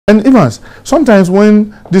And Evans, sometimes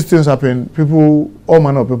when these things happen, people, all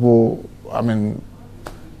manner of people, I mean,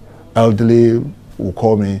 elderly will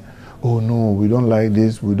call me, oh no, we don't like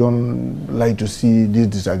this, we don't like to see this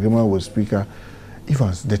disagreement with Speaker.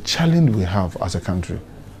 Evans, the challenge we have as a country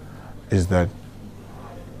is that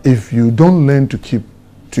if you don't learn to keep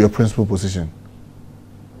to your principal position,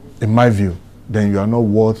 in my view, then you are not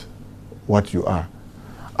worth what you are.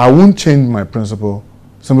 I won't change my principle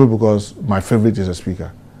simply because my favorite is a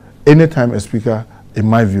Speaker. Anytime a Speaker, in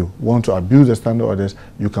my view, want to abuse the standard orders,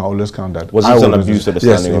 you can always count that. Was it an abuse of the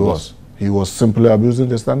standing orders? Yes, he was simply abusing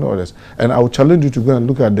the standard orders. And I would challenge you to go and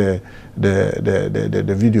look at the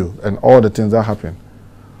video and all the things that happened.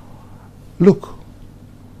 Look,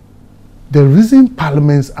 the reason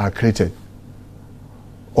parliaments are created,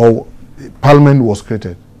 or parliament was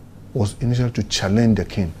created, was initially to challenge the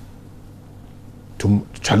king, to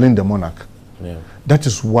challenge the monarch. Yeah. That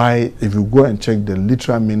is why, if you go and check the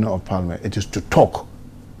literal meaning of parliament, it is to talk.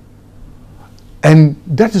 And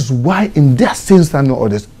that is why in that same standing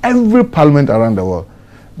orders, every parliament around the world,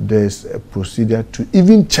 there's a procedure to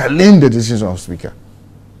even challenge the decision of Speaker.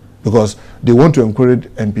 Because they want to encourage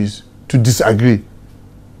MPs to disagree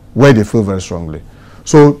where they feel very strongly.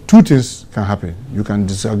 So two things can happen. You can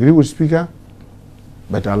disagree with Speaker,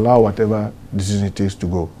 but allow whatever decision it takes to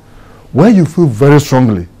go. Where you feel very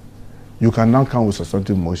strongly, you can now come with a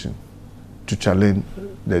substantive motion to challenge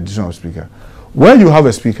the decision of Speaker. Where you have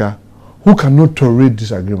a Speaker who cannot tolerate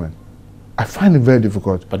disagreement, I find it very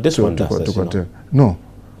difficult. But this one does, contain. No.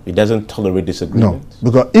 He doesn't tolerate disagreement? No,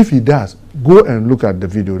 because if he does, go and look at the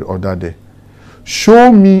video of that day.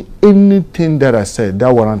 Show me anything that I said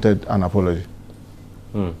that warranted an apology.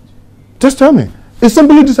 Just tell me. It's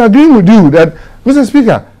simply disagreeing with you that, Mr.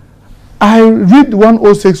 Speaker, I read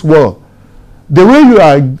 106 well. The way you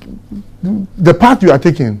are, the path you are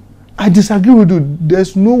taking, I disagree with you.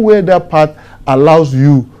 There's no way that path allows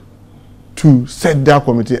you to set that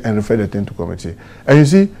committee and refer the thing to committee. And you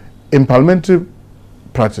see, in parliamentary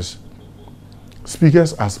practice,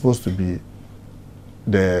 speakers are supposed to be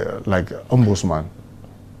the like ombudsman.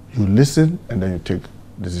 You listen and then you take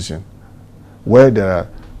decision. Where there are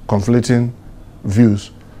conflicting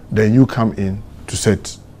views, then you come in to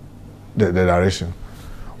set the direction.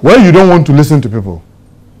 Where you don't want to listen to people,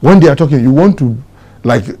 when they are talking, you want to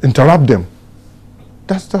like interrupt them.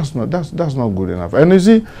 That's not good enough. And you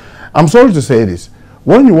see, I'm sorry to say this,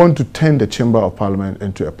 when you want to turn the chamber of parliament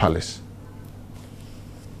into a palace,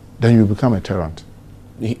 then you become a tyrant.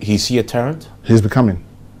 Is he a tyrant? He's becoming.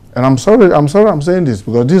 And I'm sorry I'm saying this,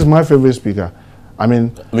 because this is my favorite speaker. I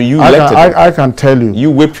mean you I can tell you.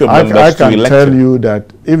 You whip your members I to can elect tell him. you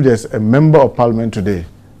that if there's a member of parliament today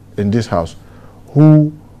in this house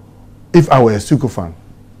who, if I were a Suku fan,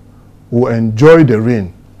 will enjoy the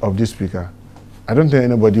reign of this speaker, I don't think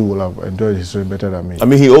anybody will have enjoyed his reign better than me. I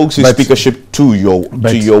mean, he owes his speakership to your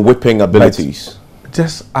whipping abilities.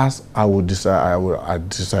 Just as I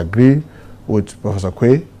disagree with Professor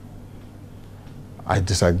Quay, I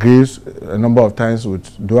disagree a number of times with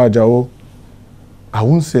Duajao. I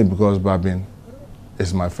won't say because Bagbin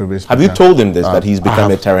is my favorite speaker. Have you told him this, that he's become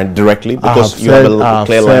a tyrant directly? Because you have a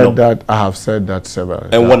clear line. I have said that several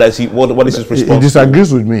times. And what is his response? He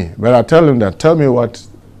disagrees with me, but I tell him that, tell me what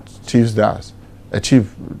chief does, a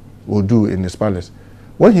chief will do in his palace.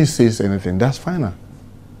 When he says anything, that's fine.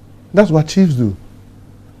 That's what chiefs do.